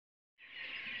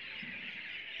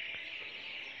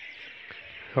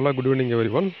Hello, good evening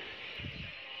everyone.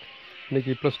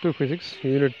 இன்னைக்கு +2 Physics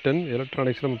Unit 10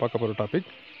 Electronics நம்ம பார்க்க போகிற டாபிக்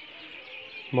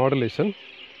Modulation.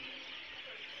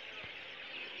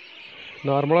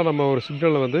 நார்மலாக நம்ம ஒரு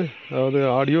சிக்னலை வந்து அதாவது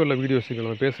ஆடியோ இல்லை வீடியோ சிக்னல்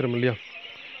நம்ம பேசுகிறோம் இல்லையா,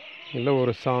 இல்லை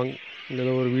ஒரு சாங்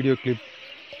இல்லை ஒரு வீடியோ கிளிப்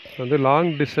வந்து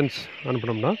லாங் டிஸ்டன்ஸ்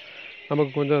அனுப்பினோம்னா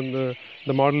நமக்கு கொஞ்சம்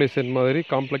இந்த மாடுலேஷன் மாதிரி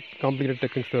காம்ப்ளிகேட்டட்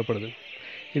டெக்னிக்ஸ் தேவைப்படுது.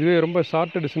 இதுவே ரொம்ப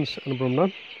ஷார்ட் டிஸ்டன்ஸ் அனுப்பினோம்னா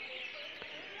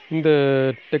இந்த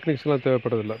டெக்னிக்ஸ்லாம்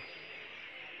தேவைப்படுறதில்லை.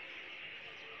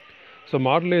 ஸோ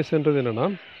மாடுலேஷன்றது என்னென்னா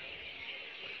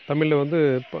தமிழில் வந்து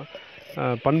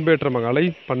பண்பேற்றம், அலை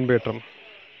பண்பேற்றம்.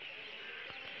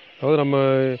 அதாவது நம்ம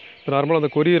இப்போ நார்மலாக அந்த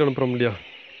கொரியர் அனுப்புகிறோம் இல்லையா,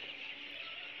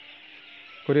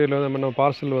 கொரியரில் வந்து நம்ம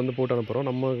பார்சல் வந்து போட்டு அனுப்புகிறோம்.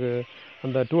 நமக்கு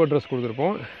அந்த டூ அட்ரஸ்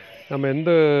கொடுத்துருப்போம். நம்ம எந்த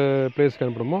பிளேஸ்க்கு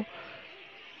அனுப்புகிறோமோ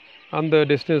அந்த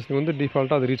டெஸ்டினேஷனுக்கு வந்து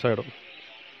டிஃபால்ட்டாக அது ரீச் ஆகிடும்.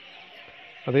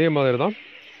 அதே மாதிரி தான்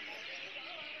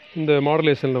இந்த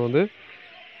மாடுலேஷனில் வந்து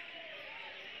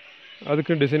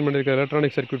அதுக்கு டிசைன் பண்ணியிருக்க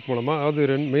எலக்ட்ரானிக் சர்க்யூட் மூலமாக,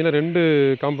 அதாவது மெயினாக ரெண்டு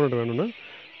காம்பனண்ட் வேணும்னு.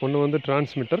 ஒன்று வந்து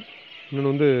டிரான்ஸ்மிட்டர்,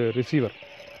 இன்னொன்று வந்து ரிசீவர்.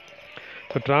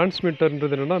 இப்போ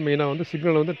டிரான்ஸ்மிட்டர்ன்றது என்னென்னா மெயினாக வந்து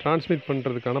சிக்னலை வந்து டிரான்ஸ்மிட்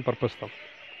பண்ணுறதுக்கான பர்பஸ் தான்.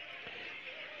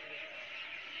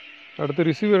 அடுத்து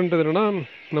ரிசீவர்ன்றது என்னென்னா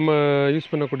நம்ம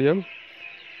யூஸ் பண்ணக்கூடிய,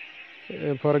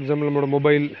 ஃபார் எக்ஸாம்பிள் நம்மளோட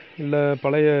மொபைல் இல்லை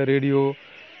பழைய ரேடியோ,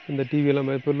 இந்த டிவி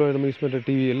எல்லாம் இப்போ நம்ம யூஸ் பண்ணுற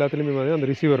டிவி எல்லாத்துலேயுமே மாதிரி அந்த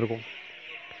ரிசீவர் இருக்கும்.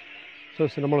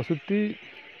 ஸோ நம்மளை சுற்றி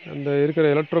அந்த இருக்கிற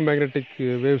எலக்ட்ரோ மேக்னெட்டிக்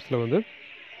வேவ்ஸில் வந்து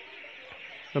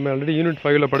நம்ம ஆல்ரெடி யூனிட்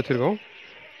 5ல் படிச்சிருக்கோம்.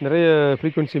 நிறைய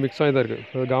ஃப்ரீக்வன்சி மிக்ஸ் ஆகி தான் இருக்குது.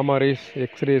 அது காமா ரேஸ்,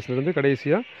 எக்ஸ்ரேஸ்லேருந்து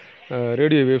கடைசியாக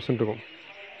ரேடியோ வேவ்ஸ்ன்னு இருக்கும்.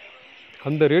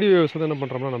 அந்த ரேடியோ வேவ்ஸ் வந்து என்ன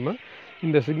பண்ணுறோம்னா நம்ம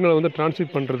இந்த சிக்னலை வந்து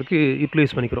டிரான்ஸ்மிட் பண்ணுறதுக்கு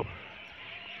யூட்டிலைஸ் பண்ணிக்கிறோம்.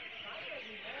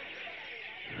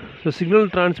 ஸோ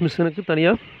சிக்னல் டிரான்ஸ்மிஷனுக்கு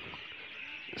தனியாக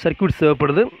சர்க்யூட்ஸ்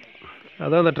தேவைப்படுது,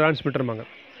 அதான் அந்த டிரான்ஸ்மிட்டர்மாங்க.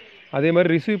 அதே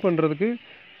மாதிரி ரிசீவ் பண்ணுறதுக்கு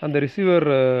அந்த ரிசீவர்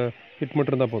ஹிட்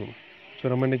மட்டும் இருந்தால் போதும். ஸோ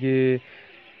நம்ம இன்றைக்கி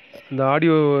இந்த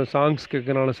ஆடியோ சாங்ஸ்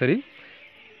கேட்கறனாலும் சரி,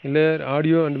 இல்லை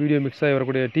ஆடியோ அண்ட் வீடியோ மிக்ஸ் ஆகி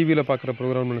வரக்கூடிய டிவியில் பார்க்குற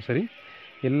ப்ரோக்ராம்னாலும் சரி,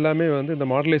 எல்லாமே வந்து இந்த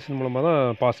மாடுலேஷன் மூலமாக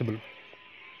தான் பாசிபிள்.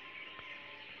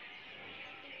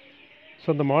 ஸோ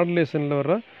அந்த மாடுலேஷனில்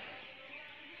வர்ற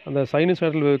அந்த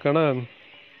sinusoidal வேவ்க்கான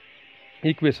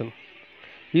equation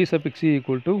E(c)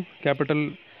 capital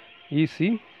EC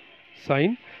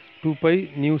sin 2π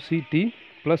ν(c)t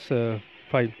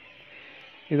 +5.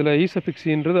 இதில்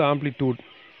E(c)ன்றது ஆம்ப்ளிடியூட்,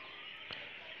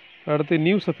 அடுத்து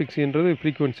ν(c)ன்றது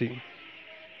frequency,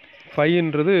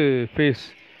 ஃபைன்றது face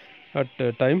at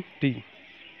time t.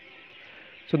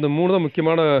 So இந்த மூணு தான்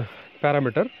முக்கியமான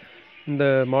பேராமீட்டர் இந்த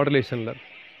மாடுலேஷனில்.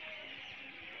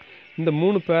 இந்த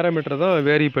மூணு பேராமீட்டரை தான்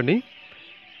வேரி பண்ணி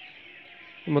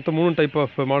மொத்தம் 3 டைப்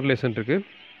ஆஃப் மாடுலேஷன் இருக்குது.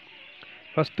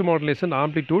 First modulation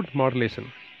amplitude modulation.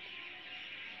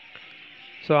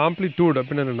 So amplitude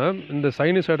அப்படின்னு என்னென்னா இந்த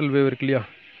சைனசாய்டல் வேவ் இருக்கு இல்லையா,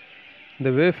 இந்த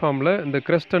வேவ் ஃபார்மில் இந்த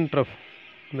கிரெஸ்ட் அண்ட் ட்ரஃப்,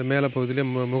 இந்த மேலே பகுதியிலே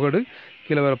முகடு,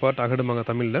 கீழே வர பார்ட் அகடுமாங்க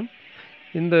தமிழில்.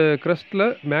 இந்த கிரெஸ்ட்டில்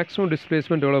மேக்ஸிமம்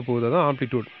டிஸ்பிளேஸ்மெண்ட் எவ்வளோ போகுது தான்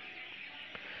ஆம்ப்ளிடியூட்.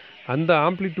 அந்த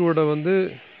ஆம்ப்ளிடியூடை வந்து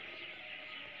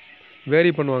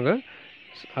வேரி பண்ணுவாங்க.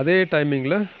 அதே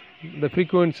டைமிங்கில் இந்த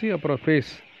ஃப்ரீக்குவென்சி அப்புறம்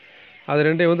ஃபேஸ் அது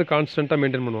ரெண்டையும் வந்து கான்ஸ்டண்ட்டாக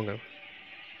மெயின்டைன் பண்ணுவாங்க.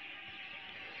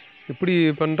 இப்படி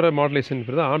பண்ணுற மாடுலேஷன்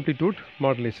பேர் தான் ஆம்ப்ளிடியூட்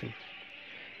மாடுலேஷன்.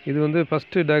 இது வந்து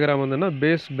ஃபஸ்ட்டு டயக்ராம் வந்துன்னா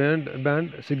பேஸ் பேண்ட்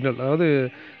சிக்னல், அதாவது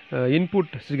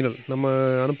இன்புட் சிக்னல் நம்ம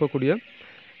அனுப்பக்கூடிய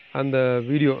அந்த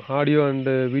video, audio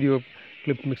and video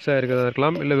clip mix ஆகிருக்கிறதா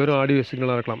இருக்கலாம், இல்லை வெறும் ஆடியோ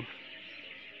சிக்னலாக இருக்கலாம்.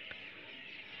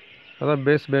 அதான்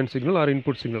base band signal R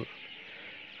input signal.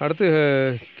 அடுத்து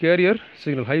carrier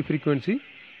signal, high frequency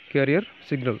carrier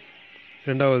signal,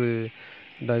 ரெண்டாவது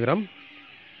டயக்ராம்.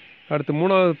 அடுத்து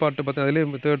மூணாவது பார்ட்டு பார்த்தீங்கன்னா,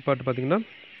 அதிலே தேர்ட் பார்ட்டு பார்த்திங்கன்னா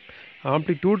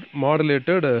ஆம்ப்ளிடியூட்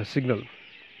மாடுலேட்டட் சிக்னல்.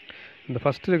 இந்த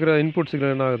ஃபஸ்ட்டு இருக்கிற இன்புட்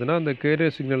சிக்னல் என்ன ஆகுதுன்னா அந்த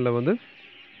கேரியர் சிக்னலில் வந்து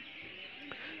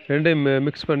ரெண்டையும்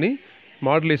மிக்ஸ் பண்ணி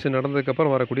மாடுலேஷன்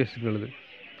நடந்ததுக்கப்புறம் வரக்கூடிய சிக்னல் இது.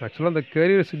 ஆக்சுவலாக அந்த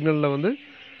கேரியர் சிக்னலில் வந்து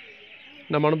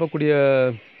நம்ம அனுப்பக்கூடிய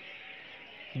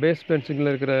பேஸ் பேண்ட்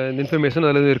சிக்னலில் இருக்கிற இந்த இன்ஃபர்மேஷன்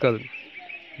அதில் எதுவும் இருக்காது.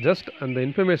 ஜஸ்ட் அந்த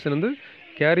இன்ஃபர்மேஷன் வந்து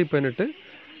கேரி பண்ணிவிட்டு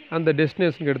அந்த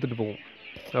டெஸ்டினேஷனுக்கு எடுத்துகிட்டு போகும்.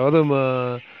 அதாவது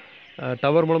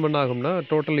டவர் மூலம் என்ன ஆகும்னா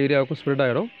டோட்டல் ஏரியாவுக்கும் ஸ்ப்ரெட்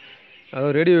ஆகிடும்.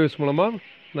 அதாவது ரேடியோ வேவ்ஸ் மூலமாக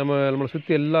நம்மளை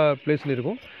சுற்றி எல்லா பிளேஸ்லையும்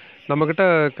இருக்கும். நம்மக்கிட்ட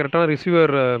கரெக்டான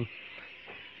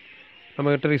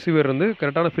ரிசீவர் வந்து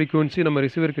கரெக்டான ஃப்ரீக்குவென்சி நம்ம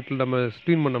ரிசீவர் கிட்ட நம்ம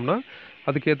டியூன் பண்ணோம்னா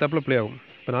அதுக்கு ஏற்றாப்பில் ப்ளே ஆகும்.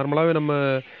 இப்போ நார்மலாகவே நம்ம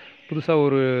புதுசாக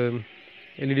ஒரு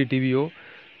எல்இடி டிவியோ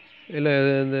இல்லை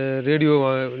இந்த ரேடியோ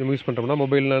நம்ம யூஸ் பண்ணுறோம்னா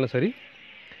மொபைல்னாலும் சரி,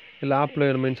 இல்லை ஆப்பில்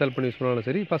நம்ம இன்ஸ்டால் பண்ணி யூஸ் பண்ணாலும்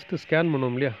சரி, ஃபஸ்ட்டு ஸ்கேன்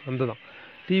பண்ணுவோம் இல்லையா, அந்த தான்.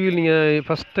 டிவியில் நீங்கள்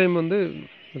ஃபஸ்ட் டைம் வந்து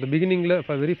இந்த பிகினிங்கில்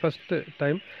வெரி ஃபஸ்ட்டு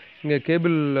டைம் நீங்கள்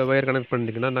கேபிள் வயர் கனெக்ட்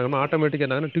பண்ணிட்டீங்கன்னா நாங்கள்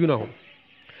ஆட்டோமேட்டிக்காக நாங்கள் டியூன் ஆகும்.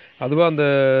 அதுவாக அந்த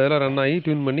இதெல்லாம் ரன் ஆகி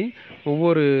டியூன் பண்ணி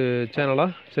ஒவ்வொரு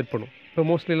சேனலாக செட் பண்ணும். இப்போ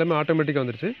மோஸ்ட்லி எல்லாமே ஆட்டோமேட்டிக்காக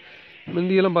வந்துருச்சு.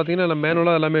 முந்தியெல்லாம் பார்த்தீங்கன்னா நம்ம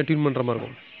மேனுவலாக எல்லாமே டியூன் பண்ணுற மாதிரி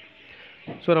இருக்கும்.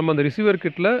 ஸோ நம்ம அந்த ரிசீவர்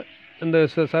கிட்டில் இந்த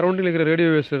சரௌண்டிங்கில் இருக்கிற ரேடியோ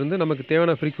வேவ்ஸ்லேருந்து நமக்கு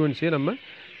தேவையான ஃப்ரீக்குவென்சியை நம்ம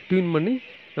டியூன் பண்ணி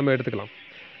நம்ம எடுத்துக்கலாம்.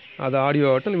 அது ஆடியோ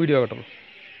ஆகட்டும் வீடியோ ஆகட்டும்.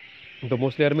 இப்போ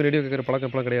மோஸ்ட்லி யாருமே ரேடியோ கேட்குற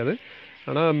பழக்கம் கிடையாது.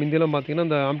 ஆனால் முந்தியெல்லாம் பார்த்தீங்கன்னா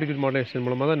இந்த ஆம்ப்ளிடியூட் மாடுலேஷன்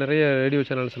மூலமாக தான் நிறைய ரேடியோ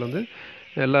சேனல்ஸில் வந்து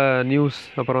எல்லா நியூஸ்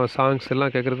அப்புறம் சாங்ஸ்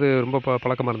எல்லாம் கேட்குறது ரொம்ப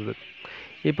பழக்கமாக இருந்தது.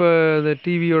 இப்போ இந்த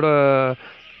டிவியோட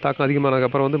தாக்கம்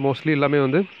அதிகமானதுக்கப்புறம் வந்து மோஸ்ட்லி எல்லாமே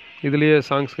வந்து இதுலேயே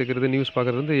சாங்ஸ் கேட்குறது நியூஸ்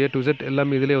பார்க்குறது வந்து A to Z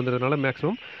எல்லாமே இதிலே வந்துடுறதுனால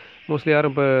மேக்ஸிமம் மோஸ்ட்லி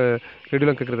யாரும் இப்போ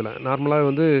ரேடியோலாம் கேட்குறதில்ல. நார்மலாக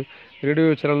வந்து ரேடியோ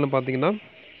சேனல்னு பார்த்தீங்கன்னா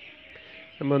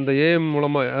நம்ம இந்த AM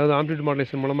மூலமாக அதாவது ஆம்ப்ளிடியூட்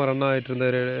மாடுலேஷன் மூலமாக ரன்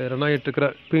ஆகிட்டுருக்கிற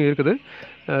இப்பயும் இருக்குது.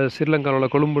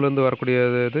 ஸ்ரீலங்காவில் கொழும்புலேருந்து வரக்கூடிய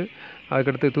இது,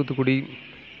 அதுக்கடுத்து தூத்துக்குடி,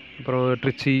 அப்புறம்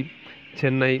ட்ரிச்சி,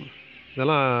 சென்னை,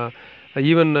 இதெல்லாம்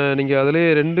ஈவன் நீங்கள் அதிலே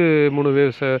 2-3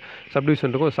 வேவ்ஸ்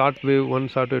சப்டிவிஷன் இருக்கும். ஷார்ட் வேவ் 1,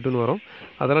 ஷார்ட் வேவ் 2ன்னு வரும்.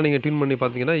 அதெல்லாம் நீங்கள் டியூன் பண்ணி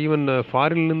பார்த்தீங்கன்னா ஈவன்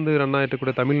ஃபாரின்லேருந்து ரன்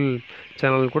ஆகிட்டுக்கூடிய தமிழ்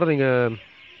சேனல் கூட நீங்கள்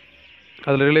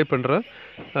அதில் ரிலே பண்ணுற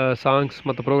சாங்ஸ்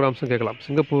மற்ற ப்ரோக்ராம்ஸும் கேட்கலாம்.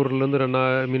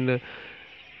 சிங்கப்பூர்லேருந்து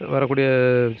வரக்கூடிய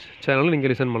சேனலும்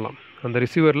நீங்கள் லிசன் பண்ணலாம். அந்த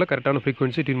ரிசீவரில் கரெக்டான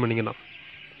ஃப்ரீக்வன்சி டியூன் பண்ணிங்கன்னா.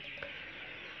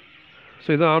 ஸோ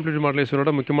இதுதான் ஆம்ப்ளிடியூட்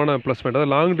மாடுலேஷனோட முக்கியமான ப்ளஸ் பாயிண்ட்.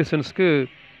 அதாவது லாங் டிஸ்டன்ஸ்க்கு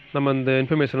நம்ம அந்த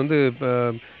இன்ஃபர்மேஷன் வந்து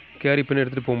கேரி பண்ணி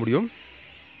எடுத்துகிட்டு போக முடியும்.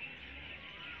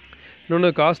 இன்னொன்று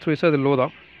காஸ்ட் வைஸாக அது லோ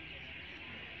தான்.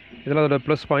 இதெல்லாம் அதோட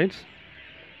ப்ளஸ் பாயிண்ட்ஸ்.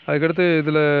 அதுக்கடுத்து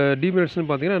இதில் டிமெரிட்ஸ்னு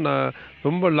பார்த்தீங்கன்னா நான்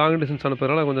ரொம்ப லாங் டிஸ்டன்ஸ்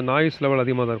அனுப்புறதுனால கொஞ்சம் நாய்ஸ் லெவல்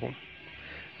அதிகமாக தான் இருக்கும்.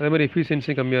 அதேமாதிரி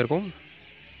எஃபிஷியன்சி கம்மியாக இருக்கும்.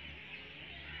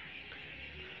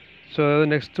 ஸோ அதாவது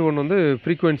நெக்ஸ்ட் ஒன்று வந்து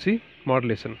ஃப்ரீக்குவென்சி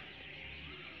மாடுலேஷன்.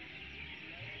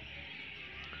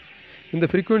 இந்த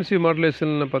ஃப்ரீக்குவென்சி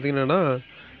மாடுலேஷனில் பார்த்தீங்கன்னா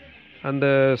அந்த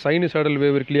சைனசாய்டல்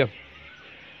வேவ் இருக்கு இல்லையா,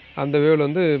 அந்த வேவில்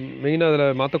வந்து மெயினாக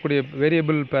அதில் மாற்றக்கூடிய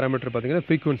வேரியபிள் பேராமீட்டர் பார்த்தீங்கன்னா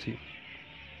ஃப்ரீக்குவென்சி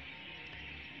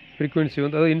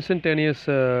வந்து அதாவது இன்ஸ்டன்டேனியஸ்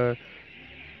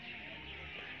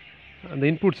அந்த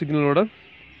இன்புட் சிக்னலோட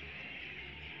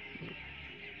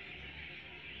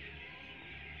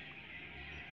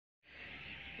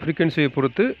ஃப்ரீக்குவென்சியை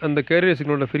பொறுத்து அந்த கேரியர்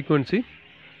சிக்னலோட ஃப்ரீக்குவென்சி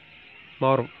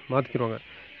மாற்றிக்கிடுவாங்க.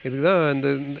 இதுக்கு தான் இந்த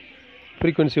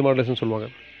ஃப்ரீக்குவென்சி மாடுலேஷன் சொல்லுவாங்க.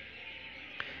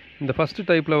 இந்த ஃபஸ்ட்டு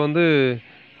டைப்பில் வந்து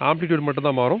ஆம்ப்ளிடியூட்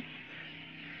மட்டும்தான் மாறும்.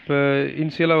 இப்போ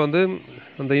இனிஷியலாக வந்து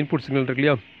அந்த இன்புட் சிக்னல் இருக்கு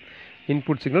இல்லையா,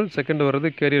 இன்புட் சிக்னல், செகண்ட் வர்றது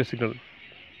carrier signal,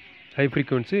 high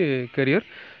frequency carrier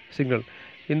signal.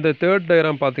 இந்த தேர்ட்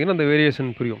டயக்ராம் பார்த்தீங்கன்னா அந்த வேரியேஷன்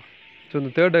புரியும். ஸோ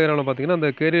இந்த தேர்ட் டயக்ராமில் பார்த்தீங்கன்னா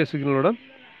அந்த கேரியர் சிக்னலோட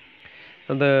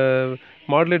அந்த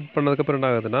மாடுலேட் பண்ணதுக்கப்புறம் என்ன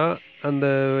ஆகுதுன்னா அந்த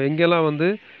எங்கெல்லாம் வந்து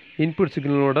இன்புட்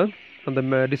சிக்னலோட அந்த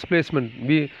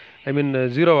டிஸ்பிளேஸ்மெண்ட்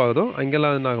ஜீரோ ஆகுதோ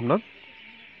அங்கெல்லாம் என்ன ஆகும்னா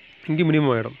இங்கே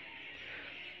மினிமம் ஆகிடும்.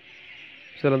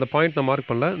 சரி, அந்த பாயிண்ட் நான் மார்க்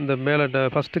பண்ணல. இந்த மேலே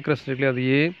ஃபஸ்ட்டு கிரஸ்ட் இருக்குல்லையா அது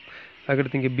A,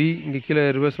 அதுக்கடுத்து இங்கே B, இங்கே கீழே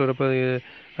ரிவர்ஸ் வரப்போ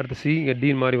அடுத்து C, இங்கே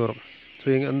D மாதிரி வரும். ஸோ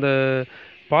அந்த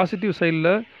பாசிட்டிவ்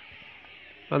சைடில்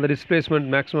அந்த டிஸ்பிளேஸ்மெண்ட்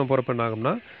மேக்ஸிமம் போகிறப்ப என்ன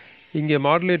ஆகும்னா இங்கே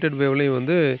மாடுலேட்டட் வேவ்லையும்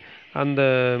வந்து அந்த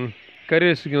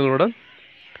கேரியர் சிக்னலோட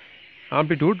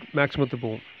ஆம்ப்ளிடியூட் மேக்ஸிமத்துக்கு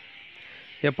போகும்.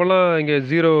 எப்போல்லாம் இங்கே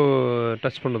 0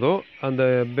 டச் பண்ணுதோ அந்த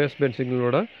பேஸ் பேண்ட்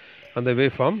சிக்னலோட அந்த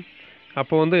வேவ் ஃபார்ம்,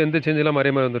 அப்போ வந்து எந்த சேஞ்செல்லாம்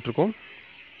மறைய மாதிரி வந்துட்டுருக்கும்.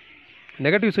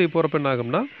 நெகட்டிவ் சைடு போகிறப்ப என்ன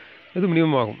ஆகும்னா இது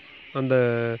மினிமம் ஆகும் அந்த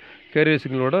கேரியர்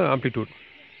சிக்னலோட ஆம்ப்ளிடியூட்.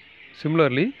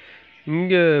 சிமிலர்லி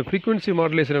இங்கே ஃப்ரீக்குவென்சி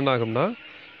மாடுலேஷன் என்ன ஆகும்னா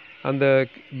அந்த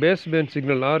base band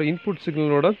signal R input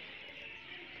சிக்னலோட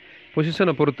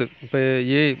பொசிஷனை பொறுத்து, இப்போ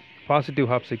A பாசிட்டிவ்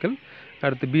ஹாஃப் சைக்கிள்,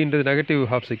 அடுத்து Bன்றது நெகட்டிவ்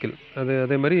ஹாஃப் சைக்கிள்,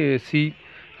 அதே மாதிரி C,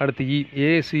 அடுத்து E,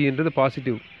 ACன்றது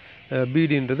positive,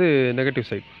 BDன்றது negative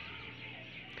side.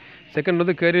 Second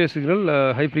வந்து carrier signal,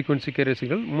 high frequency carrier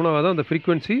signal. மூணாவது அந்த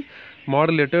frequency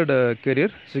modulated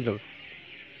carrier signal.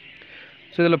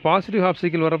 So இதில் பாசிட்டிவ் ஹாஃப்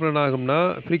சைக்கிள் வரப்போ என்ன ஆகும்னா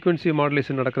ஃப்ரீக்குவென்சி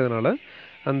மாடுலேஷன் நடக்கிறதுனால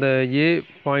அந்த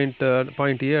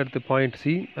பாயிண்ட் A, அடுத்து பாயிண்ட் C,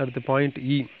 அடுத்து பாயிண்ட்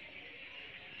E,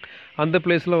 அந்த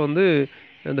பிளேஸில் வந்து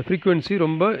அந்த ஃப்ரீக்குவென்சி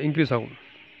ரொம்ப இன்க்ரீஸ் ஆகும்.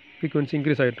 Frequency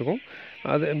increase ஆகிட்ருக்கும்.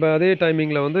 அதே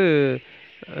டைமிங்கில் வந்து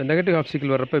நெகட்டிவ் ஹாஃப்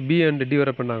சைக்கிள் வரப்போ B அண்ட் D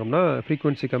வரப்போ என்ன ஆகும்னா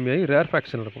ஃப்ரீக்குவென்சி கம்மியாகி ரேர்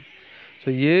ஃபேக்ஷன் நடக்கும். ஸோ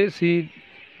A, C,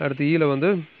 அடுத்து Eயில் வந்து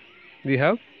வி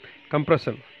ஹாவ்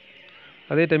கம்ப்ரஷன்.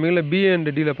 அதே டைமிங்கில் B அண்ட்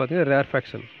Dயில் பார்த்தீங்கன்னா ரேர்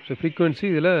ஃபேக்ஷன். ஸோ ஃப்ரீக்குவென்சி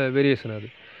இதில் வேரியேஷன் ஆகுது.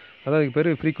 அதான் அதுக்கு பேர்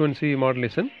ஃப்ரீக்குவென்சி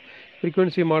மாடுலேஷன்.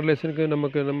 ஃப்ரீக்குவென்சி மாடுலேஷனுக்கு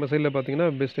நம்ம சைடில் பார்த்தீங்கன்னா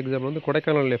பெஸ்ட் எக்ஸாம்பிள் வந்து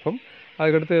கொடைக்கானல் FM.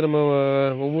 அதுக்கடுத்து நம்ம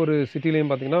ஒவ்வொரு சிட்டிலையும்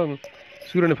பார்த்தீங்கன்னா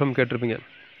சூரியன் FM கேட்டிருப்பீங்க.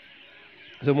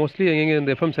 ஸோ மோஸ்ட்லி எங்கெங்கே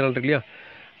இந்த FM சேனல் இருக்கு இல்லையா,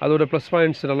 அதோட ப்ளஸ்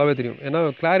பாயிண்ட்ஸ் நல்லாவே தெரியும். ஏன்னா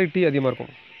கிளாரிட்டி அதிகமாக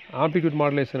இருக்கும். ஆம்ப்ளிடியூட்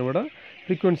மாடுலேஷனை விட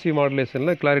ஃப்ரீக்குவென்சி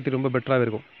மாடுலேஷனில் கிளாரிட்டி ரொம்ப பெட்டராகவே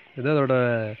இருக்கும். இதுதான் அதோட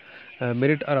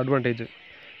merit R advantage.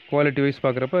 Quality wise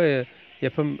பார்க்குறப்ப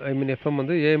FM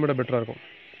வந்து AM விட பெட்டராக இருக்கும்.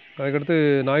 அதுக்கடுத்து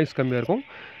நாய்ஸ் கம்மியாக இருக்கும்.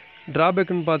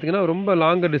 ட்ராபேக்குன்னு பார்த்தீங்கன்னா ரொம்ப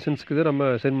லாங்கர் டிஸ்டன்ஸ்க்கு இதை நம்ம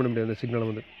சென்ட் பண்ண முடியாது அந்த சிக்னலை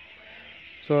வந்து.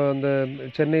 ஸோ ஸோ அந்த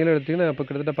சென்னையில் எடுத்திங்கன்னா இப்போ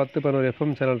கிட்டத்தட்ட 10-11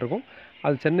 எஃப்எம் சேனல் இருக்கும்.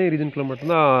 அது சென்னை ரீஜனுக்குள்ள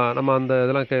மட்டும்தான் நம்ம அந்த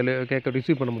இதெல்லாம் கேட்க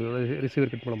ரிசீவ் பண்ண முடியும்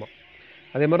ரிசீவர் கிட் மூலமாக.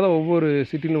 அதே மாதிரி தான் ஒவ்வொரு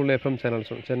சிட்டியிலும் உள்ள எஃப்எம்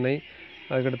சேனல்ஸும் சென்னை,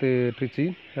 அதுக்கடுத்து திருச்சி,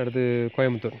 அடுத்து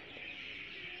கோயம்புத்தூர்.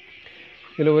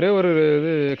 இதில் ஒரே ஒரு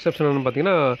இது எக்ஸப்ஷன் என்னன்னு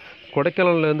பார்த்தீங்கன்னா,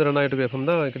 கொடைக்கானல்லேருந்து ரன் ஆகிட்டு இருக்க எஃப்எம்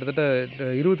தான் கிட்டத்தட்ட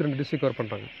 22 டிஸ்ட்ரிக்ட் கவர்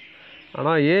பண்ணுறாங்க.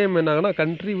 ஆனால் ஏஎம் என்னாங்கன்னா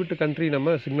கண்ட்ரி விட்டு கண்ட்ரி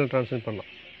நம்ம சிக்னல் ட்ரான்ஸ்மிட்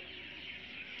பண்ணலாம்.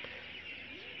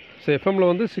 ஸோ எஃப்எம்மில்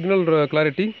வந்து சிக்னல்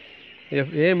கிளாரிட்டி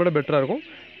ஏஎம் விட பெட்டராக இருக்கும்.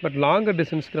 பட் லாங்கர்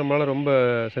டிஸ்டன்ஸ்க்கு நம்மளால் ரொம்ப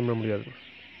சென்ட் பண்ண முடியாது.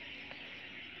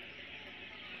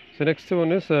 So next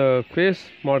one is face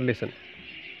modulation.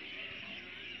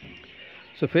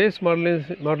 So face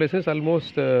modulation is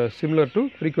almost similar to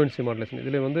frequency modulation.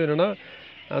 இதில் வந்து என்னென்னா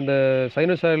அந்த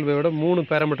சைனசாய்டல் வேவோட 3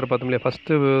 பேராமீட்டர் பார்த்தோம் இல்லையா.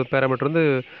 ஃபஸ்ட்டு பேராமீட்டர் வந்து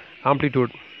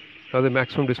ஆம்ப்ளிடியூட், அது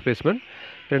மேக்ஸிமம் டிஸ்பிளேஸ்மெண்ட்.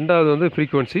 ரெண்டாவது வந்து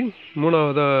ஃப்ரீக்வன்சி.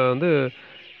 மூணாவதாக வந்து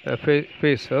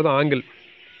ஃபேஸ், அதாவது ஆங்கிள்.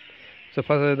 ஸோ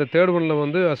இந்த தேர்ட் ஒன்னில்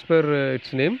வந்து as per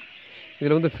இட்ஸ் நேம்,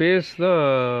 இதில் வந்து ஃபேஸ் தான்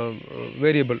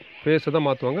வேரியபிள், ஃபேஸை தான்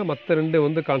மாற்றுவாங்க. மற்ற ரெண்டு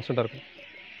வந்து கான்ஸ்டண்ட்டாக இருக்கும்.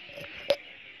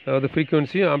 அதாவது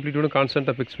ஃப்ரீக்வன்சியும் ஆம்ப்ளிடியூடும்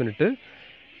கான்ஸ்டண்ட்டாக ஃபிக்ஸ் பண்ணிவிட்டு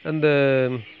அந்த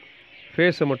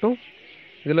ஃபேஸை மட்டும்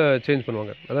இதில் சேஞ்ச்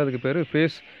பண்ணுவாங்க. அதாவது அதுக்கு பேர்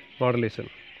ஃபேஸ்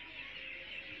மாடுலேஷன்.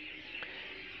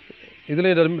 இதில்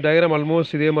டயக்ராம்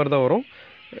ஆல்மோஸ்ட் இதே மாதிரி தான் வரும்.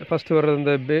 ஃபஸ்ட்டு வர்றது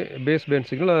இந்த base band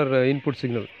signal R input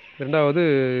signal, ரெண்டாவது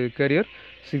கேரியர்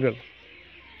சிக்னல்,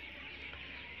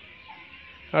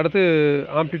 அடுத்து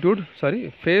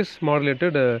ஃபேஸ்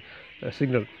மாடுலேட்டட்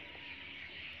சிக்னல்.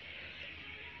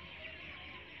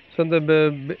 ஸோ அந்த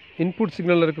இன்புட்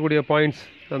சிக்னலில் இருக்கக்கூடிய பாயிண்ட்ஸ்,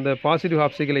 அந்த பாசிட்டிவ்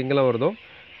ஹாஃப் சைக்கிள் எங்கெல்லாம் வருதோ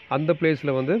அந்த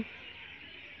பிளேஸில் வந்து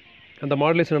அந்த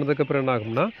மாடுலேஷன் நடந்ததுக்கப்புறம் என்ன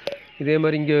ஆகும்னா, இதே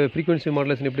மாதிரி இங்கே ஃப்ரீக்வன்சி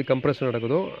மாடுலேஷன் எப்படி கம்ப்ரெஷன்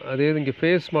நடக்குதோ அதே இங்கே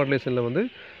ஃபேஸ் மாடுலேஷனில் வந்து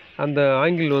அந்த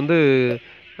ஆங்கிள் வந்து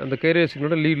அந்த கேரியர்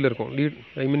சிக்னலோட லீடில் இருக்கும்.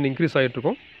 இன்க்ரீஸ்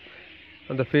ஆகிட்ருக்கும்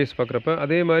அந்த ஃபேஸ் பார்க்குறப்ப.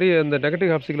 அதே மாதிரி அந்த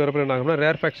நெகட்டிவ் ஹாஃப் சைக்கிள் வரப்போ என்ன ஆகும்னா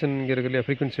ரேர் ஃபேக்ஷன் இங்கே இருக்கு இல்லையா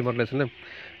ஃப்ரீக்வன்சி மாடுலேஷனில்,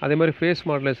 அதே மாதிரி ஃபேஸ்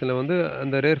மாடுலேஷனில் வந்து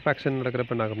அந்த ரேர் ஃபேக்ஷன்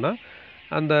நடக்கிறப்ப என்ன ஆகும்னா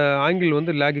அந்த ஆங்கிள்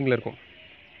வந்து லேகிங்கில் இருக்கும்.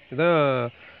 இதுதான்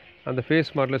அந்த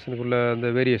ஃபேஸ் மாடுலேஷனுக்குள்ள அந்த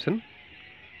வேரியேஷன்.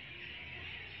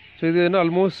 ஸோ இது என்ன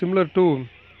almost similar to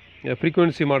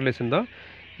frequency modulation தான்.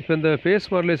 இப்போ இந்த ஃபேஸ்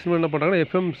மாடுலேஷன் என்ன பண்ணுறாங்கன்னா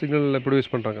எஃப்எம் சிக்னலில்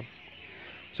ப்ரொடியூஸ் பண்ணுறாங்க.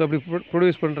 ஸோ அப்படி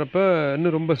ப்ரொடியூஸ் பண்ணுறப்ப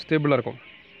இன்னும் ரொம்ப ஸ்டேபிளாக இருக்கும்.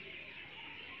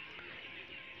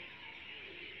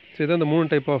 ஸோ இதான் இந்த 3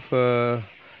 டைப் ஆஃப்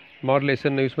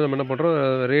மாடுலேஷன் யூஸ் பண்ணி நம்ம என்ன பண்ணுறோம்,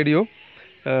 ரேடியோ,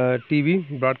 டிவி,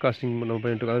 ப்ராட்காஸ்டிங் நம்ம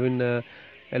பண்ணிட்டுருக்கோம். அது மீன்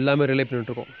எல்லாமே ரிலே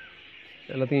பண்ணிட்டுருக்கோம்,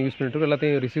 எல்லாத்தையும் யூஸ் பண்ணிட்டுருக்கோம்.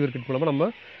 எல்லாத்தையும் ரிசீவர் கிட் மூலமாக நம்ம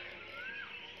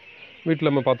வீட்டில்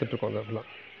நம்ம பார்த்துட்ருக்கோம். அதெல்லாம்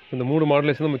இந்த 3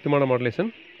 மாடுலேஷன் தான் முக்கியமான மாடுலேஷன்.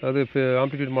 அதாவது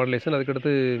ஆம்ப்ளிடியூட் மாடுலேஷன்,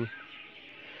 அதுக்கடுத்து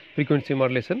frequency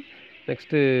modulation,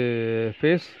 next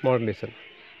face modulation.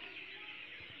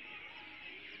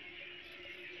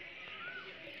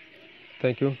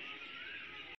 Thank you.